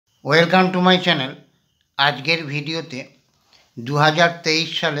Welcome to my channel. আজকের ভিডিওতে 2023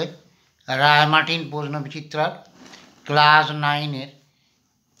 সালে রায়মার্টিন প্রশ্নবিচিত্রার ক্লাস 9-এর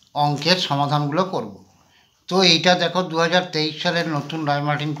অঙ্কের সমাধানগুলো করব। তো এইটা দেখো 2023 সালের নতুন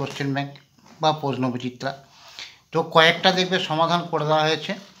রায়মার্টিন কোশ্চেন ব্যাংক বা প্রশ্নবিচিত্রা। তো কয়েকটা দেখবে সমাধান করে দেওয়া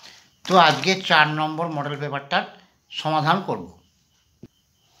হয়েছে। তো আজকে 4 নম্বর মডেল পেপারটার সমাধান করব।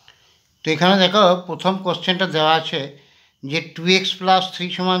 তো এখানে দেখো প্রথম কোশ্চেনটা দেওয়া আছে যে 2x + 3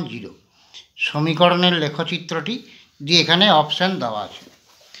 = 0 সমীকরণের লেখচিত্রটি দিয়ে এখানে অপশান দেওয়া আছে।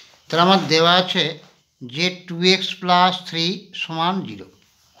 তাহলে আমার দেওয়া আছে যে 2x + 3 = 0।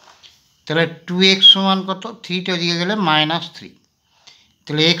 তাহলে 2x সমান কত, 3টা দিকে গেলে -3,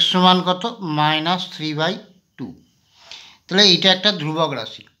 তাহলে x সমান কত -3/2। তাহলে এইটা একটা ধ্রুবক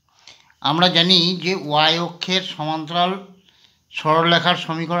রাশি। আমরা জানি যে y অক্ষের সমান্তরাল সরলরেখার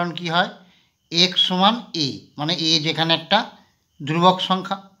সমীকরণ কি হয়, x সমান a, মানে a যেখানে একটা ধ্রুবক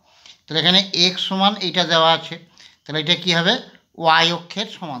সংখ্যা। তাহলে এখানে x সমান এইটা দেওয়া আছে, তাহলে এটা কী হবে, y অক্ষের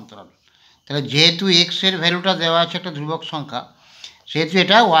সমান্তরাল। তাহলে যেহেতু x এর ভ্যালুটা দেওয়া আছে একটা ধ্রুবক সংখ্যা, সেহেতু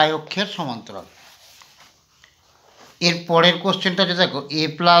এটা y অক্ষের সমান্তরাল। এর পরের কোশ্চেনটা যে দেখো a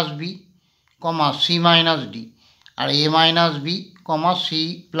 + b, c - d R a - b, c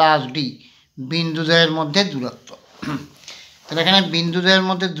 + d বিন্দুদ্বয়ের মধ্যে দূরত্ব। তাহলে এখানে বিন্দুদ্বয়ের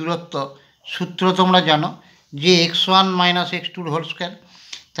মধ্যে দূরত্ব সূত্র তোমরা জানো যে x1 - x2 হোল স্কয়ার।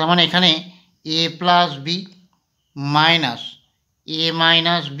 তার মানে এখানে a + b minus a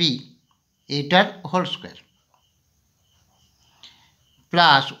 - b এটার whole square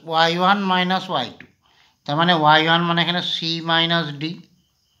plus y1 - y2, তার মানে y1 মানে এখানে c - d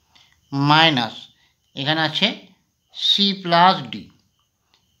মাইনাস এখানে আছে c + d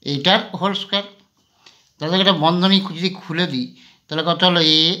এইটার হোল স্কয়ার। তাহলে এটা বন্ধনী যদি খুলে দিই তাহলে কত হলো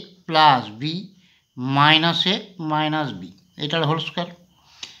a + b minus a minus b এটার হোল স্কয়ার।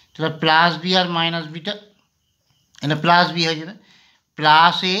 তাহলে প্লাস বি আর মাইনাস বিটা, এটা প্লাস বি হয়ে যাবে,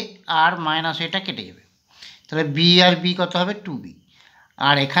 প্লাস এ আর মাইনাস এটা কেটে যাবে। তাহলে বি আর বি কত হবে 2b,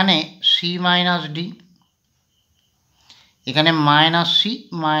 আর এখানে সি - d, এখানে -c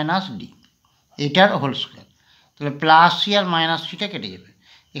 - d এটার হোল স্কয়ার। তাহলে প্লাস সি আর মাইনাস সিটা কেটে যাবে,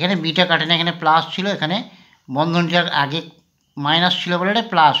 এখানে বিটা কাটে না, এখানে প্লাস ছিল, এখানে বন্ধনটার আগে মাইনাস ছিল বলে এটা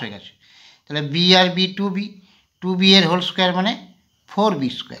প্লাস হয়ে গেছে। তাহলে বি আর বি 2b এর হোল স্কয়ার মানে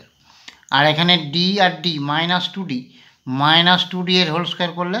 4b², আর এখানে ডি আর ডি -2d -2d এর হোল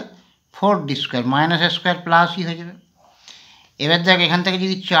স্কয়ার করলে 4d², -² প্লাসই হয়ে যাবে। এবার দেখ এখান থেকে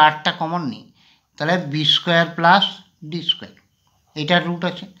যদি 4টা কমন নিই তাহলে b² + d², এটার রুট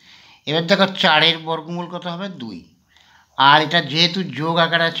আছে। এবার দেখো 4-এর বর্গমূল কত হবে 2, আর এটা যেহেতু যোগ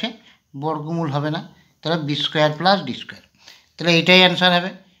আকার আছে বর্গমূল হবে না, তাহলে b² + d²। তাহলে এইটাই অ্যান্সার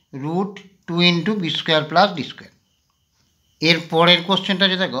হবে √2 × b² + d²। এর পরের কোশ্চেনটা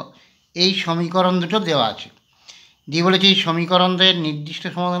যে দেখো এই সমীকরণ দুটো দেওয়া আছে, দিয়ে বলেছে এই সমীকরণদের নির্দিষ্ট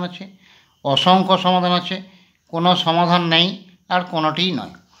সমাধান আছে, অসংখ্য সমাধান আছে, কোনো সমাধান নেই আর কোনোটিই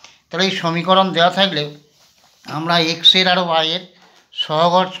নয়। তাহলে এই সমীকরণ দেওয়া থাকলে আমরা এক্সের আর ওয়াইয়ের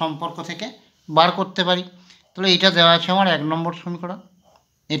সহগড় সম্পর্ক থেকে বার করতে পারি। তাহলে এটা দেওয়া আছে আমার 1 নম্বর সমীকরণ,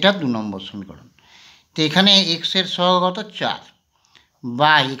 এটা 2 নম্বর সমীকরণ। তো এখানে এক্সের সহগ কত 4,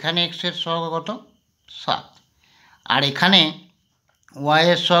 বা এখানে এক্সের সহগ কত 7, আর এখানে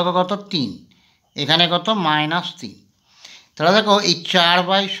ওয়াইয়ের সহগ কত 3, এখানে কত -3। তাহলে দেখো এই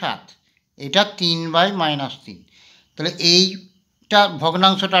 4/7 এটা 3/-3, তাহলে এইটা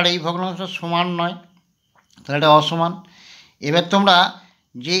ভগ্নাংশটা আর এই ভগ্নাংশ সমান নয়, তাহলে এটা অসমান। এবার তোমরা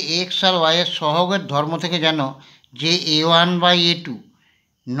যে এক্স আর ওয়াইয়ের সহগের ধর্ম থেকে জানো যে a1/a2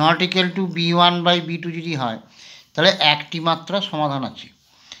 ≠ b1/b2 যদি হয় তাহলে একটি মাত্র সমাধান আছে,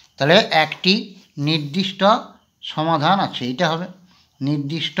 তাহলে একটি নির্দিষ্ট সমাধান আছে, এটা হবে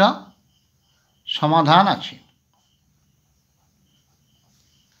নির্দিষ্ট সমাধান আছে।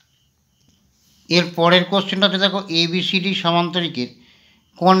 এর পরের কোশ্চেনটাতে দেখো ABCD সমান্তরিকের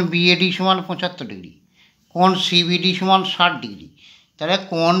কোণ BAD = 75 ডিগ্রি, কোণ CBD = 60 ডিগ্রি, তাহলে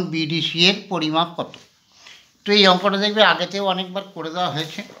কোণ BDC এর পরিমাপ কত। তো এই অঙ্কটা দেখবে আগেতেও অনেকবার করে দেওয়া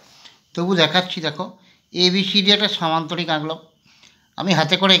হয়েছে, তবু দেখাচ্ছি। দেখো ABCD একটা সমান্তরিক আঁকলাম, আমি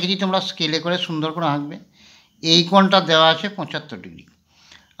হাতে করে এঁকেছি, তোমরা স্কেলে করে সুন্দর করে আঁকবে। এই কোণটা দেওয়া আছে 75 ডিগ্রি,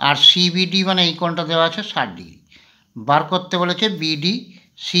 আর CBD মানে এই কোণটা দেওয়া আছে 60 ডিগ্রি। বার করতে বলেছে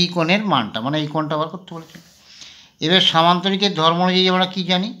BDC কোণের মানটা, মানে এই কোণটা বার করতে বলেছে। এবার সমান্তরিকের ধর্ম অনুযায়ী আমরা কী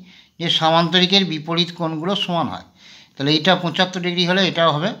জানি যে সমান্তরিকের বিপরীত কোণগুলো সমান হয়, তাহলে এইটা 75 ডিগ্রি হলে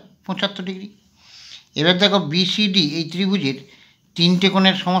এটাও হবে 75 ডিগ্রি। এবার দেখো BCD এই ত্রিভুজের 3টে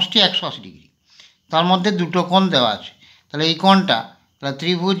কোণের সমষ্টি 180 ডিগ্রি, তার মধ্যে 2টো কোণ দেওয়া আছে, তাহলে এই কোণটা, তাহলে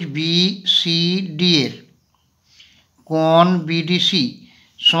ত্রিভুজ BCD এর কোণ BDC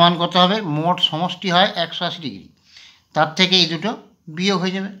সমান কত হবে, মোট সমষ্টি হয় 180 ডিগ্রি, তার থেকে এই দুটো বিয়োগ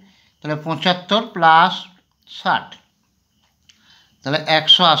হয়ে যাবে। তাহলে 75 প্লাস 60, তাহলে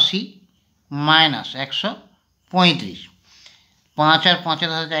 180 মাইনাস 135, 5 আর 5 এর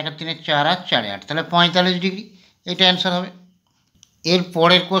সাথে 1 আর 3 4 আর 4 8, তাহলে 45 ডিগ্রি, এটা অ্যান্সার হবে। এর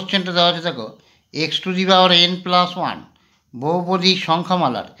পরের কোশ্চেনটা দেওয়া আছে, দেখো x⁴n+1 বহুপদী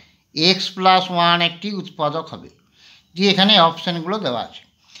সংখ্যামালার x+1 একটি উৎপাদক হবে। যে এখানে অপশানগুলো দেওয়া আছে,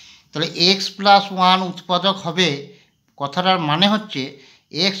 তাহলে x+1 উৎপাদক হবে কথাটার মানে হচ্ছে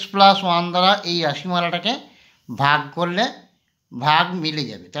x+1 দ্বারা এই রাশিমালাটাকে ভাগ করলে ভাগ মিলে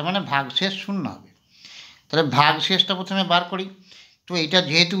যাবে, তার মানে ভাগশেষ শূন্য হবে। তাহলে ভাগশেষটা প্রথমে বার করি। তো এটা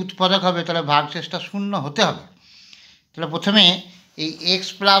যেহেতু উৎপাদক হবে তাহলে ভাগশেষটা শূন্য হতে হবে। তাহলে প্রথমে এই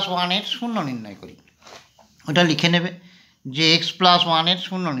x+1 এর শূন্য নির্ণয় করি, ওটা লিখে নেবে যে x+1 এর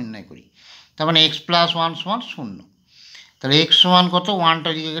শূন্য নির্ণয় করি, তার মানে x+1 সমান শূন্য। তাহলে x সমান কত, 1টা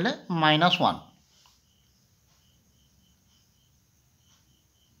লিখে গেলে -1।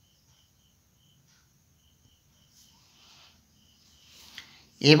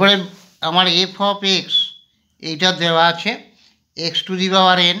 এবারে আমার f(x) এইটা দেওয়া আছে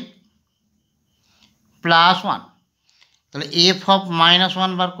x⁴n+1, তাহলে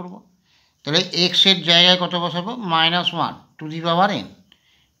f(-1) বার করব। তাহলে x এর জায়গায় কত বসাবো,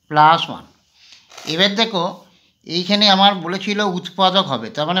 -1(n+1). এবার দেখো এইখানে আমার বলেছিল উৎপাদক হবে,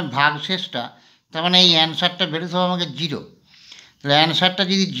 তার মানে ভাগশেষটা, তার মানে এই অ্যান্সারটা বেরোতে হবে আমাকে 0। তাহলে অ্যান্সারটা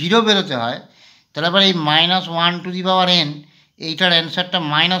যদি 0 বেরোতে হয় তাহলে আবার এই -1(n) এইটার অ্যান্সারটা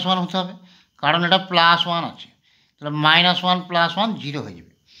 -1 হতে হবে, কারণ এটা +1 আছে। তাহলে -1 + 1 0 হয়ে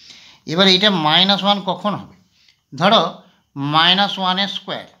যাবে। এবার এইটা -1 কখন হবে, ধরো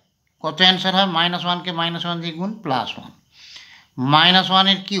 -1² কত অ্যান্সার হয়, -1কে -1 দিয়ে গুণ +1,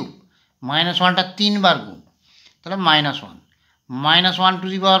 -1 কিউব, -1টা 3 বার গুণ, তাহলে -1,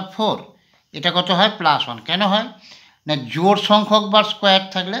 -1⁴ এটা কত হয়, +1। কেন হয় না, জোড় সংখ্যক বার স্কোয়ার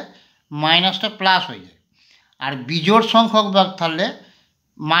থাকলে মাইনাসটা প্লাস হয়ে যায়, আর বিজোড় সংখ্যক বার থাকলে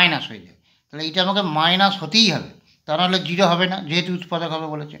মাইনাস হয়ে যায়। তাহলে এইটা আমাকে মাইনাস হতেই হবে, তা নাহলে 0 হবে না, যেহেতু উৎপাদক হবে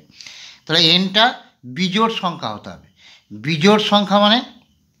বলেছে। তাহলে এনটা বিজোড় সংখ্যা হতে হবে। বিজোড় সংখ্যা মানে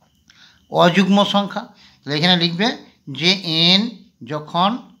অযুগ্ম সংখ্যা। তাহলে এখানে লিখবে যে এন যখন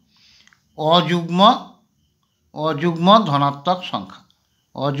অযুগ্ম ধনাত্মক সংখ্যা,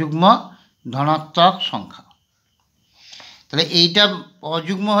 অযুগ্ম ধনাত্মক সংখ্যা। তাহলে এইটা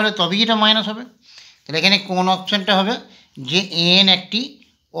অযুগ্ম হলে তবেই এটা মাইনাস হবে। তাহলে এখানে কোন অপশানটা হবে, যে এন একটি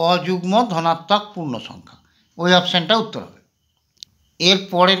অযুগ্ম ধনাত্মক পূর্ণ সংখ্যা, ওই অপশানটা উত্তর হবে। এর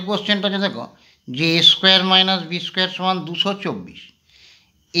পরের কোশ্চেনটা যে দেখো যে a² - b² সমান 224,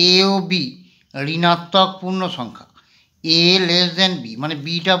 এ ও বি ঋণাত্মক পূর্ণ সংখ্যা, a b মানে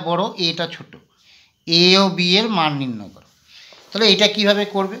বিটা বড় এটা ছোট, এ ও বি এর মান নির্ণয় করো। তাহলে এটা কিভাবে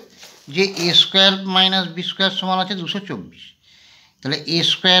করবে, যে a² - b² সমান আছে 224, তাহলে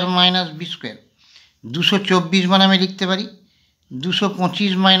a² - b², 224 মানে আমি লিখতে পারি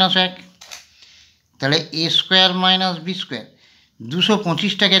 225 - 1, তাহলে a² - b²,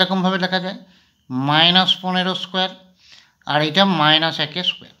 225টাকে এরকমভাবে লেখা যায় -15² আর এটা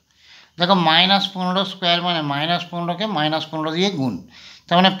 -1² দেখো -15² মানে -15কে -15 দিয়ে গুণ,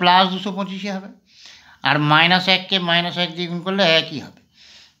 তার মানে +225 হবে, আর -1কে -1 দিয়ে গুণ করলে একই হবে।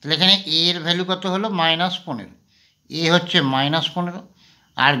 তাহলে এখানে এ এর ভ্যালু কত হলো, -15, এ হচ্ছে -15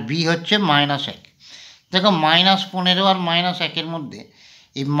 আর বি হচ্ছে -1। দেখো -15 আর -1 মধ্যে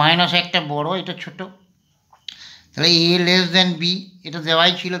এই -1টা বড় এটা ছোট, তাহলে a বি এটা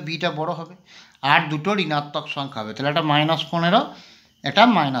দেওয়াই ছিল, বিটা বড় হবে, আর দুটো ঋণাত্মক সংখ্যা হবে, তাহলে এটা -15 এটা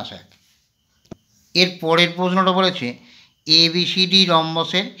 -1। এর পরের প্রশ্নটা বলেছে ABCD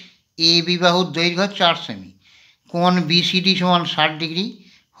রম্বসের এ বি বাহুর দৈর্ঘ্য 4 সেমি, কোণ BCD সমান 60 ডিগ্রি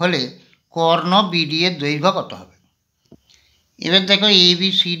হলে কর্ণ BD এর দৈর্ঘ্য কত হবে। এবার দেখো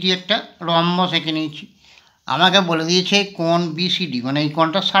ABCD একটা রম্বস এঁকে নিয়েছি, আমাকে বলে দিয়েছে কোণ BCD মানে এই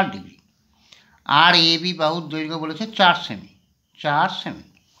কোণটা 60 ডিগ্রি, আর AB বাহুর দৈর্ঘ্য বলেছে 4 সেমি, 4 সেমি।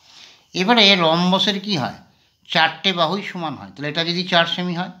 এবারে রম্বসের কি হয়, 4টে বাহুই সমান হয়, তাহলে এটা যদি 4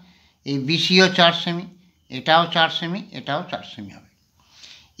 সেমি হয়, এই BCও 4 সেমি, এটাও 4 সেমি, এটাও 4 সেমি হবে।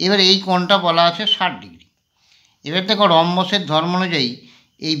 এবার এই কোণটা বলা আছে 60 ডিগ্রি। এবার দেখো রম্বসের ধর্ম অনুযায়ী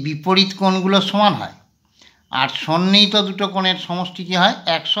এই বিপরীত কোণগুলো সমান হয়, আর সন্নিহিত দুটো কোণের সমষ্টি কী হয়,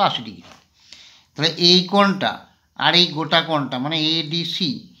 180 ডিগ্রি। তাহলে এই কোণটা আর এই গোটা কোণটা মানে ADC,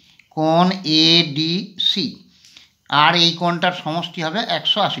 কোণ ADC আর এই কোণটার সমষ্টি হবে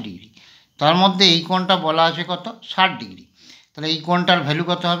 180 ডিগ্রি। তার মধ্যে এই কোণটা বলা আছে কত, 60 ডিগ্রি। তাহলে এই কোণটার ভ্যালু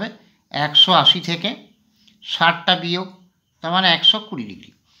কত হবে, 180 থেকে 60টা বিয়োগ, তার মানে 120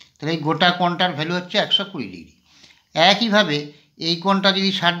 ডিগ্রি। তাহলে এই গোটা কোণটার ভ্যালু হচ্ছে 120 ডিগ্রি। একইভাবে এই কোণটা যদি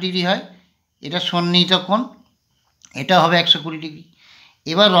 60 ডিগ্রি হয়, এটা সন্নিহিত কোণ, এটা হবে 120 ডিগ্রি।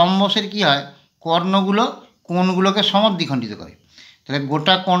 এবার রম্বসের কি হয়, কর্ণগুলো কোণগুলোকে সমদ্বিখণ্ডিত করে। তাহলে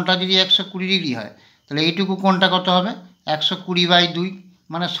গোটা কোণটা যদি 120 ডিগ্রি হয়, তাহলে এইটুকু কোণটা কত হবে, 120/2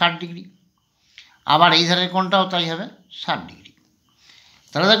 মানে 60 ডিগ্রি। আবার এই ধারের কোণটাও তাই হবে 60 ডিগ্রি।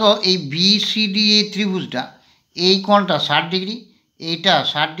 তাহলে দেখো এই বিসিডি এই ত্রিভুজটা, এই কোণটা 60 ডিগ্রি, এইটা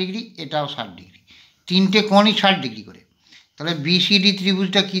 60 ডিগ্রি, এটাও 60 ডিগ্রি, তিনটে কোণই 60 ডিগ্রি করে। তাহলে বিসিডি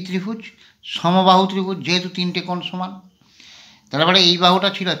ত্রিভুজটা কী ত্রিভুজ, সমবাহু ত্রিভুজ, যেহেতু তিনটে কোণ সমান। তারপরে এই বাহুটা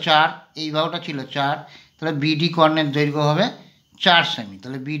ছিল 4, এই বাহুটা ছিল 4, তাহলে বিডি কর্ণের দৈর্ঘ্য হবে 4 সেমি,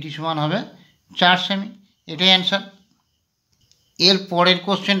 তাহলে বিডি সমান হবে 4 সেমি, এটাই অ্যান্সার। এর পরের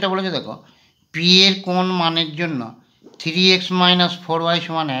কোশ্চেনটা বলেছে দেখো, পি এর কোণ মানের জন্য 3x - 4y =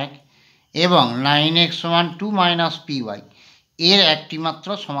 1 এবং 9x = 2 - py এর একটি মাত্র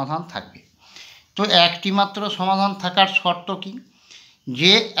সমাধান থাকবে। তো একটি মাত্র সমাধান থাকার শর্ত কি,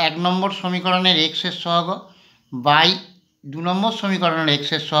 যে 1 নম্বর সমীকরণের এক্সের সহগ বাই 2 নম্বর সমীকরণের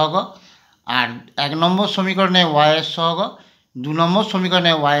এক্সের সহগ, আর 1 নম্বর সমীকরণের ওয়াইয়ের সহগ 2 নম্বর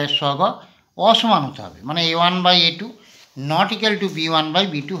সমীকরণের ওয়াইয়ের সহগ অসমান হতে হবে, মানে a1/a2 not equal to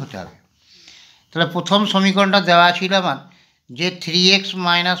b1/b2 হতে হবে। তাহলে প্রথম সমীকরণটা দেওয়া ছিল আমার যে 3x -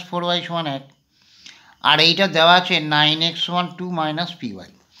 4y = 1, আর এইটা দেওয়া আছে 9x = 2 - py।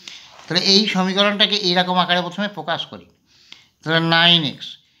 তাহলে এই সমীকরণটাকে এইরকম আকারে প্রথমে প্রকাশ করি। তাহলে 9x,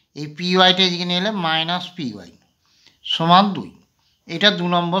 এই pyটা এদিকে নিয়ে এলে -py সমান 2, এটা 2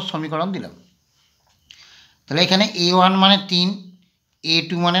 নম্বর সমীকরণ দিলাম। তাহলে এখানে a1 মানে 3,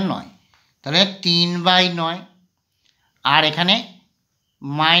 a2 মানে 9, তাহলে 3/9, আর এখানে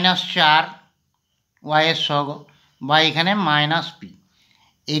 -4 ওয়াইয়ের সহগ বা এখানে -p।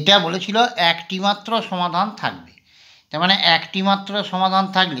 এটা বলেছিল একটি মাত্র সমাধান থাকবে, তার মানে একটি মাত্র সমাধান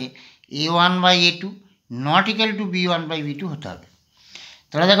থাকলে a1/a2 not equal to b1/b2 হতে হবে।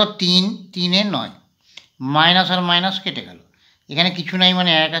 তাহলে দেখো 3, 3 9, মাইনাস আর মাইনাস কেটে গেল, এখানে কিছু নাই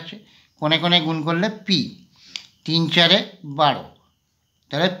মানে 1 আছে, কোণে কোণে গুণ করলে p, 3 4 12,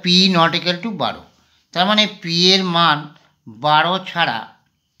 তাহলে p নট ইকুয়াল টু 12। তার মানে p এর মান 12 ছাড়া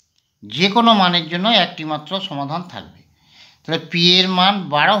যে কোনো মানের জন্য একটি মাত্র সমাধান থাকবে। তাহলে p এর মান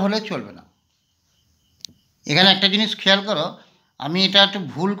 12 হলে চলবে না। এখানে একটা জিনিস খেয়াল করো, আমি এটা একটু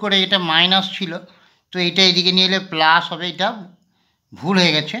ভুল করে, এটা মাইনাস ছিল তো এটা এদিকে নিয়ে এলে প্লাস হবে, এটা ভুল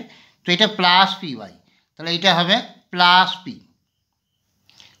হয়ে গেছে, তো এটা প্লাস py, তাহলে এটা হবে প্লাস p,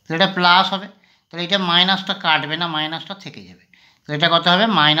 তাহলে এটা প্লাস হবে, তাহলে এটা মাইনাসটা কাটবে না, মাইনাসটা থেকে যাবে, তাহলে এটা কত হবে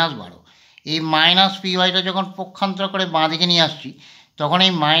 -12। এই -pyটা যখন পক্ষান্তর করে বাঁ দিকে নিয়ে আসছি তখন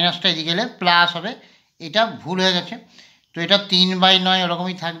এই মাইনাসটা এদিকে গেলে প্লাস হবে, এটা ভুল হয়ে গেছে, তো এটা 3/9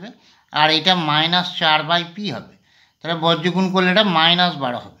 ওরকমই থাকবে, আর এটা -4/p হবে, তাহলে বজ্রগুণ করলে এটা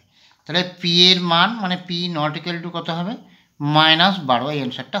 -12 হবে। তাহলে p এর মান মানে p নট ইকুয়াল টু কত হবে, -12, এই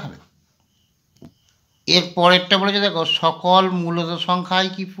অ্যান্সারটা হবে। এর পরেরটা বলেছে দেখো, সকল মূলদ সংখ্যাই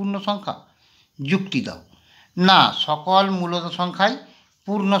কি পূর্ণ সংখ্যা, যুক্তি দাও। না, সকল মূলদ সংখ্যাই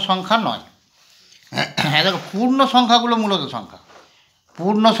পূর্ণ সংখ্যা নয়। হ্যাঁ দেখো, পূর্ণ সংখ্যাগুলো মূলদ সংখ্যা।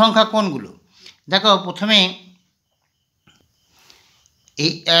 পূর্ণ সংখ্যা কোনগুলো, দেখো প্রথমে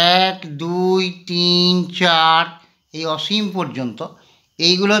এই 1 2 3 4 এই অসীম পর্যন্ত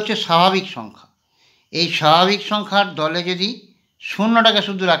এইগুলো হচ্ছে স্বাভাবিক সংখ্যা। এই স্বাভাবিক সংখ্যার দলে যদি শূন্যটাকে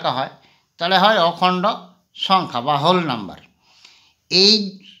শুধু রাখা হয় তাহলে হয় অখণ্ড সংখ্যা বা হোল নাম্বার। এই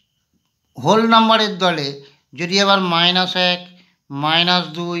হোল নাম্বারের দলে যদি আবার -1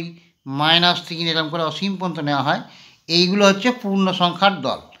 -2 -3 এরকম করে অসীম পর্যন্ত নেওয়া হয়, এইগুলো হচ্ছে পূর্ণ সংখ্যার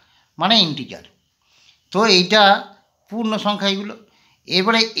দল মানে ইন্টিজার। তো এইটা পূর্ণ সংখ্যা এইগুলো।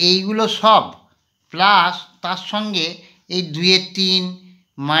 এবারে এইগুলো সব প্লাস তার সঙ্গে এই 2-এর 3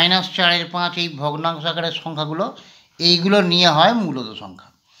 -4-এর 5 এই ভগ্নাংশ আকারের সংখ্যাগুলো, এইগুলো নিয়ে হয় মূলদ সংখ্যা।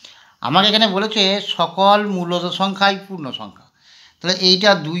 আমাকে এখানে বলেছে সকল মূলদ সংখ্যাই পূর্ণ সংখ্যা, তাহলে এইটা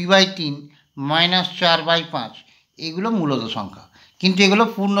 2/3 -4/5 এগুলো মূলদ সংখ্যা, কিন্তু এগুলো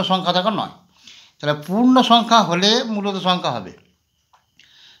পূর্ণ সংখ্যা দেখো নয়। তাহলে পূর্ণ সংখ্যা হলে মূলদ সংখ্যা হবে,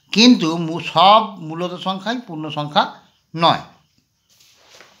 কিন্তু সব মূলদ সংখ্যাই পূর্ণ সংখ্যা নয়।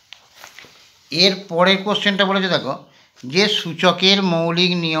 এর পরের কোশ্চেনটা বলেছে দেখো, যে সূচকের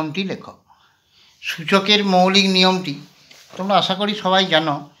মৌলিক নিয়মটি লেখো। সূচকের মৌলিক নিয়মটি তোমরা আশা করি সবাই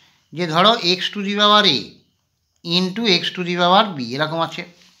জানো, যে ধরো x⁴ ইন্টু x⁴b এরকম আছে।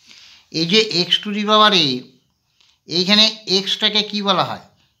 এই যে x⁴a, এইখানে এক্সটাকে কি বলা হয়,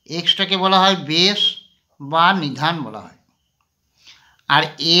 এক্সটাকে বলা হয় বেস বা নিধান বলা হয়, আর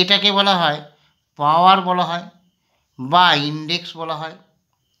এটাকে বলা হয় পাওয়ার বলা হয় বা ইন্ডেক্স বলা হয়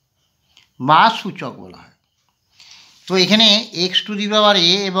বা সূচক বলা হয়। তো এখানে x⁴a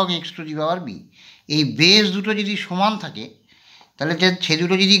এবং x⁴b এই বেস দুটো যদি সমান থাকে তাহলে সে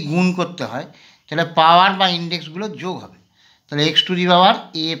দুটো যদি গুণ করতে হয় তাহলে পাওয়ার বা ইন্ডেক্সগুলো যোগ হবে, তাহলে x to the power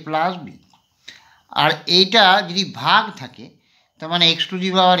A plus B. আর এইটা যদি ভাগ থাকে তার মানে এক্স টু দি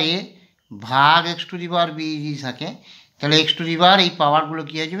পাওয়ার এ ভাগ x to the power B যদি থাকে তাহলে এক্স টু দি পাওয়ার এই পাওয়ারগুলো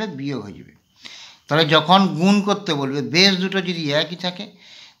কী হয়ে যাবে, বিয়োগ হয়ে যাবে। তাহলে যখন গুণ করতে বলবে বেস দুটো যদি একই থাকে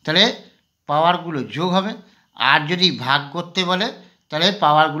তাহলে পাওয়ারগুলো যোগ হবে, আর যদি ভাগ করতে বলে তাহলে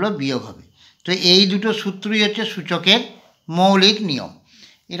পাওয়ারগুলো বিয়োগ হবে। তো এই দুটো সূত্রই হচ্ছে সূচকের মৌলিক নিয়ম।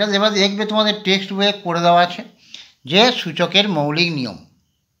 এটা এবার দেখবে তোমাদের টেক্সট বইয়ে করে দেওয়া আছে যে সূচকের মৌলিক নিয়ম।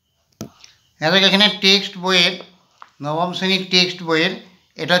 এবার এখানে টেক্সট বইয়ের নবম শ্রেণীর টেক্সট বইয়ের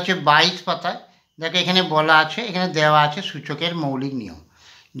এটা হচ্ছে 22 পাতায়। দেখো এখানে বলা আছে, এখানে দেওয়া আছে সূচকের মৌলিক নিয়ম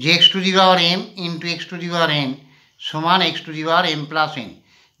যে x to the power M into x to the power N সমান x to the power M plus N,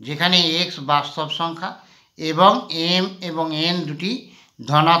 যেখানে এক্স বাস্তব সংখ্যা এবং এম এবং এন দুটি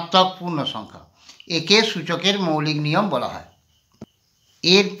ধনাত্মক পূর্ণ সংখ্যা, একে সূচকের মৌলিক নিয়ম বলা হয়।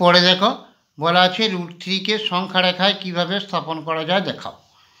 এরপরে দেখো বলা আছে √3কে সংখ্যা রেখায় কীভাবে স্থাপন করা যায় দেখাও।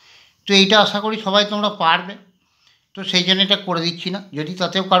 তো এইটা আশা করি সবাই তোমরা পারবে, তো সেই জন্য এটা করে দিচ্ছি না। যদি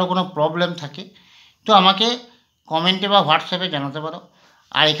তাতেও কারো কোনো প্রবলেম থাকে তো আমাকে কমেন্টে বা হোয়াটসঅ্যাপে জানাতে পারো।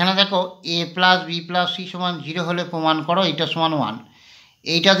 আর এখানে দেখো এ প্লাস বি প্লাস সি সমান 0 হলে প্রমাণ করো এইটা সমান 1,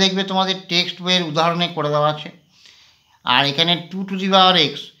 এইটা দেখবে তোমাদের টেক্সট বইয়ের উদাহরণে করে দেওয়া আছে। আর এখানে 2 to the power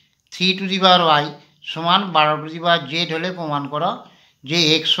x 3 to the power y সমান 12 টু দি পাওয়ার জেড হলে প্রমাণ করো যে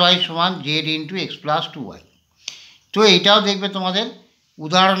এক্স ওয়াই সমান Z into x plus 2y। তো এইটাও দেখবে তোমাদের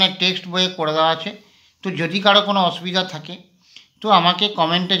উদাহরণের টেক্সট বইয়ে করে দেওয়া আছে। তো যদি কারো কোনো অসুবিধা থাকে তো আমাকে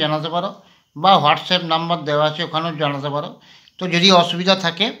কমেন্টে জানাতে পারো বা হোয়াটসঅ্যাপ নাম্বার দেওয়া আছে ওখানেও জানাতে পারো। তো যদি অসুবিধা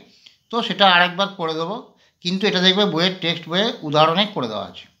থাকে তো সেটা আরেকবার করে দেবো, কিন্তু এটা দেখবে বইয়ের টেক্সট বইয়ে উদাহরণে করে দেওয়া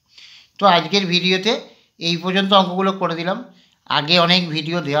আছে। তো আজকের ভিডিওতে এই পর্যন্ত অঙ্কগুলো করে দিলাম। আগে অনেক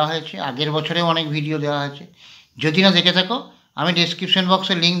ভিডিও দেওয়া হয়েছে, আগের বছরেও অনেক ভিডিও দেওয়া হয়েছে। যদি না দেখে থাকো আমি ডেসক্রিপশন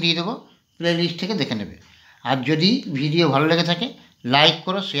বক্সে লিঙ্ক দিয়ে দেবো, প্লে লিস্ট থেকে দেখে নেবে। আর যদি ভিডিও ভালো লেগে থাকে লাইক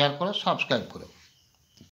করো, শেয়ার করো, সাবস্ক্রাইব করো।